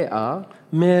علاقة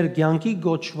մեր կյանքի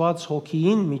գոչված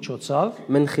հոգին միջոցով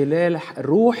من خلال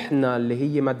روحنا اللي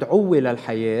هي مدعوة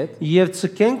للحياة، եւ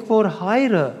ցկենք որ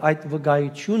հայրը այդ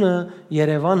վկայությունը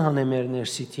Երևան հանե մեր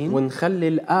ներսիտին, ونخلي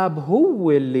الآب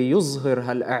هو اللي يظهر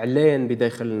هالإعلان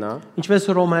بداخلنا. ինչպես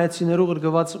Հռոմայացիներու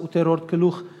գրգված 8-րդ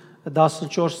գլուխ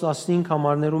 14-15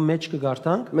 համարներում մեջ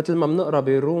կգարտանք, مثل ما بنقرا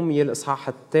برومية الإصحاح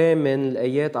الثامن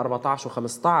الآيات 14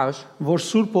 و15 որ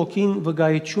Սուրբ ոգին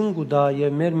վկայություն կուտա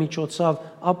եւ մեր միջոցով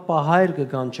ապա հայր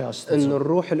կգանչի Աստծո։ إنه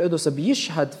الروح القدس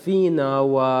بيشهد فينا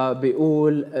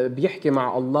وبيقول بيحكي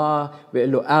مع الله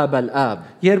بيقول له آبا الآب.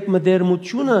 Երբ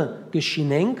մդերմությունը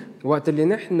կշինենք, وقت اللي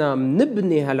نحن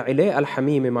بنبني هالعلاقة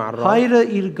الحميمة مع الرب، հայրը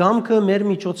իր գամքը մեր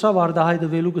միջոցով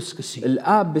արդահայտվելու կսկսի։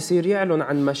 الآب بصير يعلن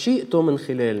عن مشيئته من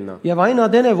خلالنا. Եվ այն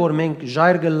ադեն է որ մենք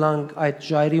ժայր գլանք այդ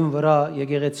ժայրին վրա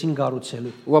եկեղեցին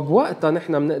կառուցելու։ وبوقتها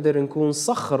نحن بنقدر نكون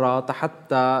صخرة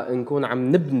حتى نكون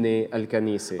عم نبني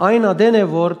الكنيسة. Այն ադեն է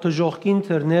որ դժողքին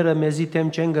թրները մեզի թեմ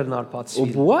չեն գրնալ բացվի։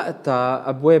 وبوقتها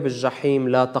أبواب الجحيم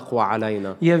لا تقوى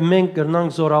علينا. Եվ մենք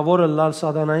կրնանք զորավորը լալ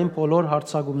սատանային բոլոր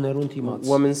հարցակումներուն դիմաց։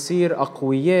 ومنصير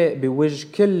أقوياء بوجه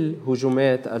كل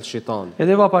هجومات الشيطان.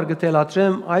 Հետևաբար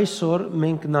գտելատրեմ այսօր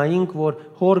մենք նայենք որ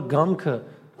հոր գամքը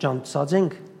ճանցած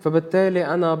ենք։ فبالتالي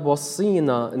أنا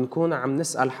بوصينا نكون عم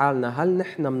نسأل حالنا هل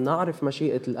نحن بنعرف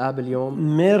مشيئة الآب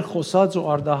اليوم؟ Մեր խոսած ու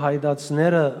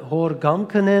արդահայտածները հոր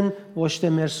գամքն են, ոչ թե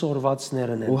մեր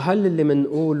սորվածներն են։ وهل اللي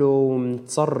منقوله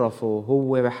ومنتصرفه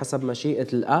هو بحسب مشيئة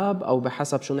الآب أو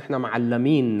بحسب شو نحن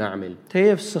معلمين نعمل؟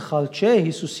 Թեև սխալ չէ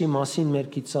Հիսուսի մասին մեր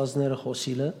կիցածները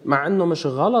խոսիլը, مع انه مش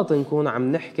غلط نكون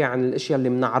عم نحكي عن الاشياء اللي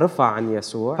بنعرفها عن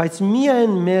يسوع، բայց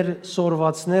միայն մեր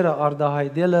սորվածները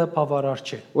արդահայտելը բավարար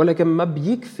չէ։ ولكن ما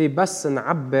بيكفي بس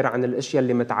نعبر عن الاشياء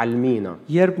اللي متعلمينها.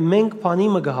 Երբ մենք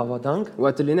բանիմը կհավատանք,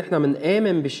 وقت اللي نحن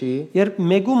منآمن بشيء، երբ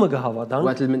մեգումը կհավատանք,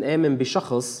 وقت اللي منآمن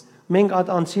بشخص، մենք այդ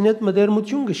անձին հետ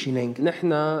մտերմություն կշինենք։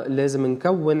 نحن لازم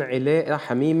نكون علاقة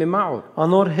حميمة معه،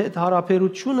 Անոր հետ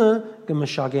հարաբերությունը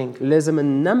կմշակենք, لازم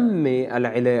ننمي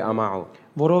العلاقة معه،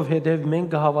 որովհետև մենք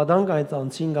կհավատանք այդ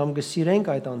անձին կամ կսիրենք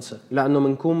այդ անձը։ لأنه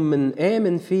منكون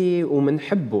منآمن فيه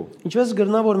ومنحبه. Ինչպես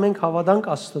գրնա որ մենք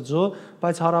հավատանք Աստծո,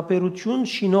 բայց հարաբերություն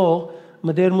շինող,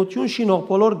 մտերմություն շինող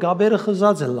բոլոր գաբերը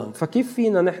խզած են լանք։ فكيف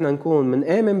فينا نحن نكون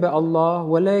منآمن بالله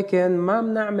ولكن ما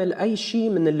بنعمل أي شيء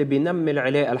من اللي بينمي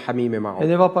العلاقة الحميمة معه؟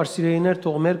 Հետևաբար սիրելիներ,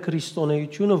 թող մեր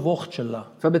քրիստոնեությունը ողջ չլա։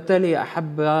 فبالتالي يا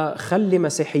أحبة خلي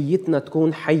مسيحيتنا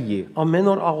تكون حية، Ամեն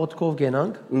օր աղոթքով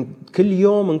գենանք, كل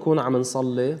يوم نكون عم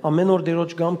نصلي، ամեն օր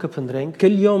Տերոջ գամքը փնտրենք,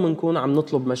 كل يوم نكون عم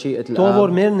نطلب مشيئة թող որ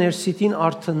الآب، մեր ներսիտին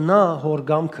արթնա հոր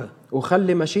գամքը։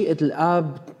 وخلي مشيئة الآب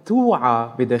توعى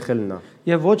بداخلنا،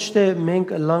 Եվ ոչ թե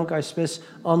մենք լանք այսպես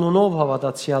անունով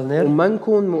հավատացյալներ, وما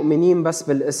نكون مؤمنين بس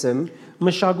بالاسم،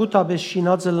 մշակութաբես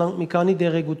շինած լանք մի քանի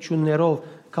դեղեցություններով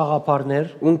խաղապարներ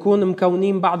ونكون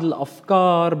مكونين بعض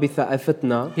الأفكار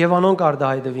بثقافتنا եւ անոնք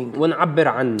արդահայտվինք։ ونعبر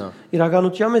عنها.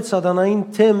 Իրականության մեջ սատանային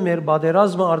թեմ մեր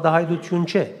բادرազմը արդահայտություն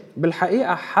չէ։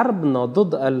 بالحقيقة حربنا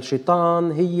ضد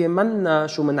الشيطان هي منا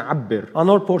شو منعبر،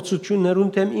 Անոր փորձություններուն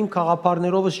թեմ իմ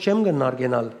խաղապարներովս չեմ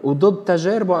գնարգենալ։ وضد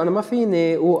تجاربه أنا ما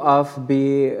فيني أوقف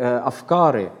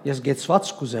بأفكاري، Ես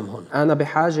գեցված կուզեմ հոն։ أنا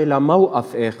بحاجة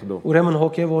لموقف آخده. Ուրեմն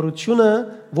հոգեվորությունը,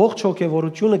 ողջ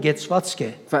հոգեվորությունը գեցված է։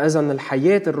 فإذا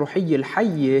الحياة الروحية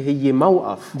الحية هي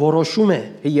موقف، Որոշում է,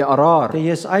 هي թե قرار،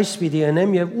 ես այս պիտի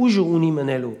անեմ եւ ուժը ունի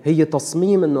մնելու։ هي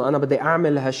تصميم إنه أنا بدي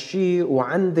أعمل هالشي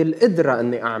وعندي القدرة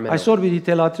إني أعمله. Այսօր պիտի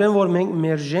թելադրեմ, որ մենք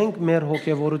մերժենք մեր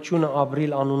հոգեվորությունը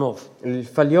ապրիլ անունով։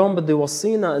 فاليوم بدي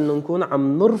وصينا إنه نكون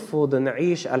عم نرفض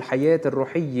نعيش الحياة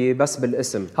الروحية بس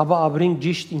بالاسم، Հաբա ապրենք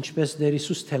ճիշտ ինչպես Տեր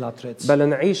Հիսուս թելադրեց։ بل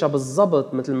نعيشها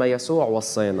بالضبط مثل ما يسوع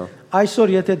وصينا. Այսօր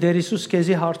եթե Տեր Հիսուս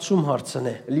քեզի հարցում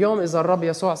հարցնե, اليوم إذا الرب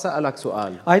يسوع سألك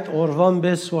سؤال այդ օրվան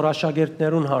պես որ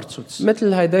աշակերտներուն հարցուց։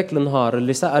 مثل هيداك النهار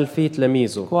اللي سأل فيه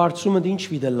تلاميذه، Քո հարցումը ինչ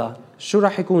վիդելա։ شو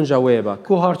رح يكون جوابك؟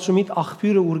 Քո հարցումիդ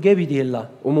աղբյուրը ուրգե վիդելա։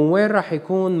 ومن وين رح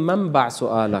يكون منبع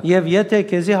سؤالك؟ Եվ եթե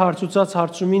քեզի հարցուցած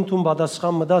հարցումին դու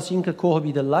պատասխան մտած ինքը քո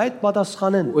վիդելա, այդ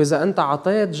պատասխանեն։ وإذا أنت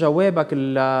عطيت جوابك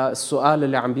للسؤال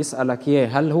اللي عم بيسألك إياه،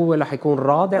 هل هو رح يكون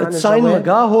راضي عن Ցայն الجواب؟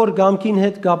 մգա հոր գամքին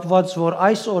հետ կապված որ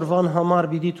այս օրվան համար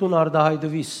պիտի դու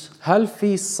արդահայտվիս։ هل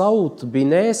في صوت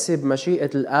بيناسب مشيئة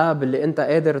الآب اللي أنت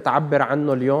قادر تعبر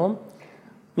عنه اليوم؟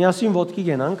 Միասին ոտքի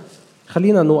գենանք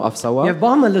خلينا نوقف سوا եւ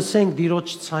բամը լսենք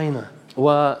Տիրոջ ցայնը։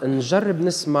 ونجرب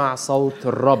نسمع صوت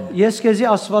الرب. Ես քեզի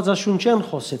Աստվածաշունչեն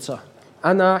խոսեցա։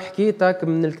 أنا حكيتك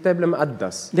من الكتاب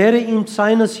المقدس، Դերը իմ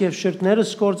ցայնս եւ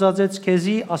շրթներս կործածեց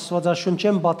քեզի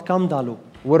Աստվածաշունչեն պատկամ դալու։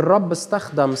 والرب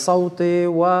استخدم صوتي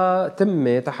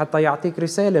وتمي حتى يعطيك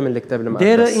رسالة من الكتاب Դերը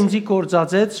المقدس. ինձի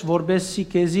կործածեց, որբեսի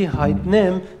քեզի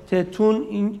հայտնեմ, թե դու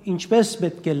ինչպես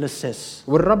պետք է լսես։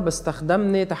 والرب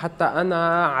استخدمني حتى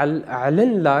أنا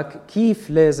أعلن لك كيف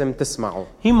لازم تسمعه.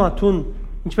 Հիմա դու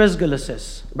ինչպես կլսես։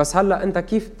 بس هلأ أنت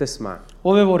كيف تسمع؟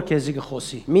 Ով է որ քեզի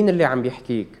կխոսի։ مين اللي عم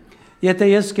بيحكيك؟ Եթե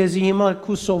ես քեզի հիմա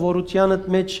քու սովորությանդ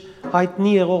մեջ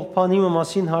հայտնի եղող բանի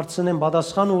մասին հարցնեմ,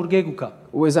 պատասխանը ուրգե կուկա։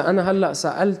 وإذا أنا هلأ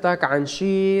سألتك عن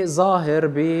شيء ظاهر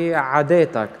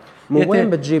بعاداتك، من وين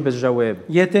بتجيب الجواب؟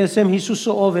 Եթե ասեմ Հիսուսը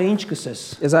ով է, ինչ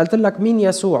կսես։ إذا قلت لك مين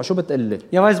يسوع شو بتقلي؟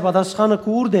 Եվ այս պատասխանը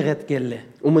քու ուր դեղետ կելլե։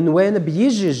 ومن وين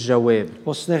بيجي الجواب؟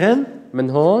 Ոստեղեն, من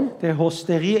هون թե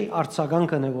հոստեղի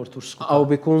արցականքն է որ դուրս կա։ أو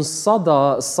بيكون صدى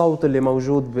الصوت اللي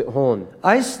موجود هون.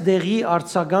 Այս դեղի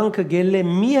արցականքը գելլե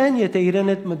միայն եթե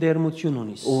իրեն հետ մդերմություն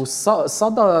ունիս։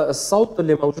 وصدى الصوت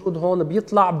اللي موجود هون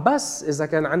بيطلع بس إذا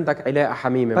كان عندك علاقة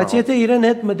حميمة Բայց معه. եթե իրեն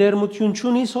հետ մդերմություն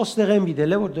չունիս, հոստեղեն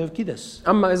բիդել է որ դով գիտես։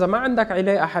 أما إذا ما عندك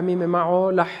علاقة حميمة معه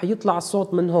رح يطلع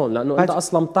الصوت من هون لأنه أنت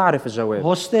أصلا بتعرف الجواب.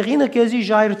 Հոստեղինը քեզի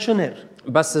ժայր չներ։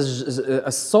 بس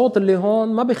الصوت اللي هون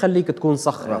ما بيخليك تكون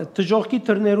صخرة Տժողքի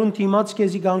թռներուն թիմած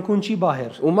քեզի գանկուն չի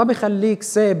բահեր։ وما بيخليك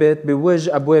ثابت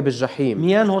بوجه أبواب الجحيم.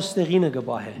 Միայն հոստեղինը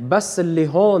կբահե։ بس اللي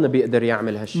هون بيقدر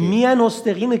يعمل هالشيء. Միայն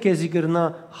հոստեղինը քեզի գրնա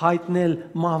հայտնել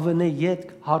մահվնե յետք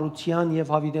հարության եւ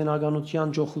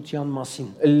հավիտենականության ջոխության մասին։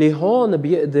 اللي هون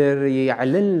بيقدر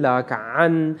يعلن لك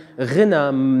عن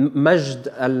غنى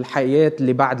مجد الحياة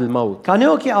اللي بعد الموت. Քանի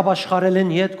օքի ապաշխարել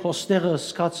են իդ կոստեղը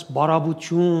սկաց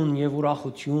բարաբություն եւ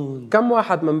ուրախություն։ كم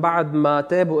واحد من بعد ما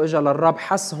تاب واجا للرب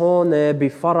حس هون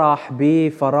بفرح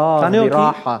بفراغ كان يوكي؟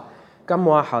 براحة؟ كم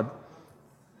واحد؟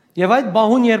 Եվ այդ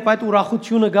բահուն երբ այդ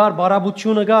ուրախությունը գար,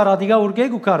 բարաբությունը գար, ադիգա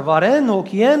ուրգեգ ու կար վարեն,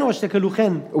 հոգիեն, ոչ թե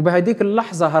գլուխեն։ وبهديك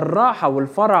اللحظة هالراحة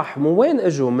والفرح من وين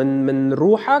اجوا؟ من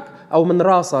روحك أو من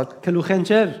راسك؟ Գլուխեն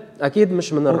չէր, أكيد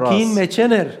مش من հոգին الراس، մեջ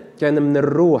էր։ كان من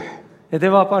الروح.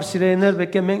 Հետևաբար սիրելիներ,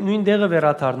 պետք է մենք նույն դեղը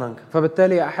վերաթարնանք։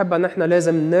 فبالتالي يا أحبة نحن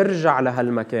لازم نرجع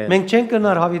لهالمكان. Մենք չենք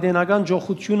կնար հավիտենական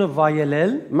ջոխությունը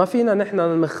վայելել, ما فينا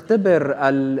نحن نختبر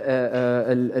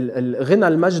الغنى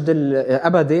المجد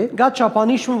الأبدي، գա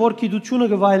չափանիշում որ գիտությունը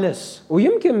կվայելես։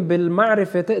 ويمكن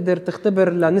بالمعرفة تقدر تختبر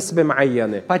لنسبة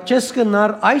معينة، Բայց չես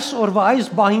կնար այս օրվա այս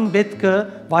բահին պետք է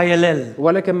վայելել։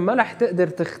 ولكن ما رح تقدر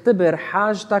تختبر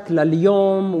حاجتك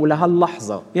لليوم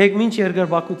ولهاللحظة. Եկ ինչ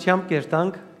երգրբակությամբ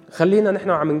կերտանք, خلينا نحن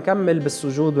عم نكمل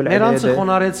بالسجود նրանց والعبادة،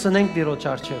 խոնարեցնենք Տիրոջ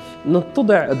առջև։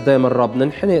 نتضع قدام الرب،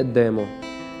 ننحني قدامه.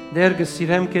 Դեր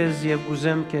կսիրեմ քեզ եւ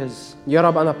գուզեմ քեզ, يا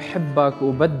رب أنا بحبك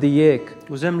وبدي إياك،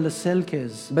 գուզեմ լսել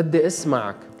քեզ, بدي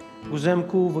اسمعك، գուզեմ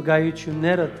քու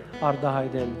վկայություններդ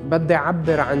արդահայտել։ بدي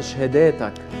أعبر عن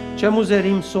شهاداتك، Չեմ ուզեր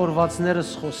իմ սորվածներս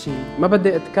խոսին, ما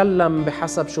بدي أتكلم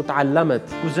بحسب شو تعلمت،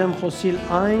 գուզեմ խոսիլ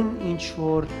այն, ինչ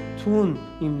որ թուն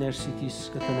իմ ներսիտիս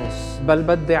կտնես։ بل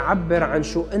بدي أعبر عن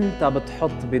شو أنت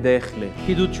بتحط بداخلي.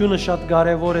 Գիտությունը շատ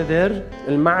կարեւոր է դեր,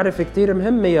 المعرفة كتير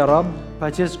مهمة يا رب،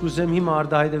 բայց ես գուզեմ հիմա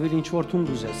արդահայտվել ինչ որ թուն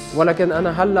գուզես։ ولكن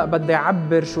أنا هلأ بدي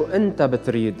أعبر شو أنت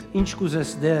بتريد. Ինչ գուզես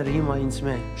դեր հիմա ինձ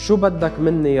մե։ شو بدك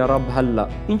مني يا رب هلأ؟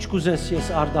 Ինչ գուզես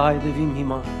ես արդահայտվիմ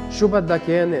հիմա։ شو بدك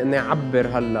ياني إني أعبر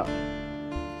هلأ؟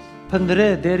 Փնդրե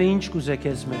դերը ինչ գուզե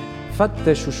քեզ մե։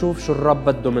 فتش وشوف شو الرب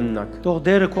بده منك. Թող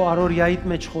դերը քո առօրյայիդ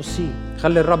մեջ խոսի։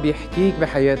 خلي الرب يحكيك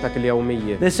بحياتك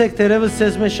اليومية. Տեսեք դերևս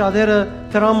ցեզ մեջ շատերը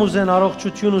տրամ ուզեն,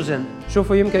 առողջություն ուզեն։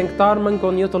 شوفوا يمكن كتار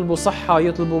منكم يطلبوا صحة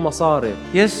يطلبوا مصاري.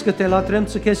 Ես կտելատրեմ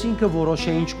ցկես ինքը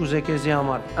որոշե ինչ կուզե քեզի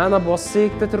համար։ أنا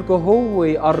بوصيك تتركه هو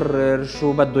يقرر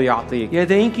شو بده يعطيك.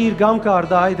 Եթե ինքը իր գամքը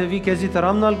արդահայտվի քեզի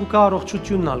տրամն ալգու կա,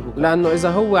 առողջությունն ալգու կա։ لأنه إذا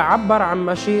هو عبر عن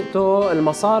مشيئته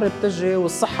المصاري بتجي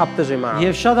والصحة بتجي معه.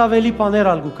 Եվ շատ ավելի բաներ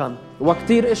ալգու կան։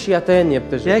 وكتير اشياء تانية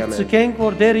بتجي Եկ كمان. ցկենք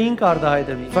որ դերը ինքը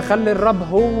արդահայտվի։ فخلي الرب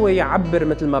هو يعبر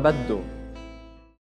مثل ما بده.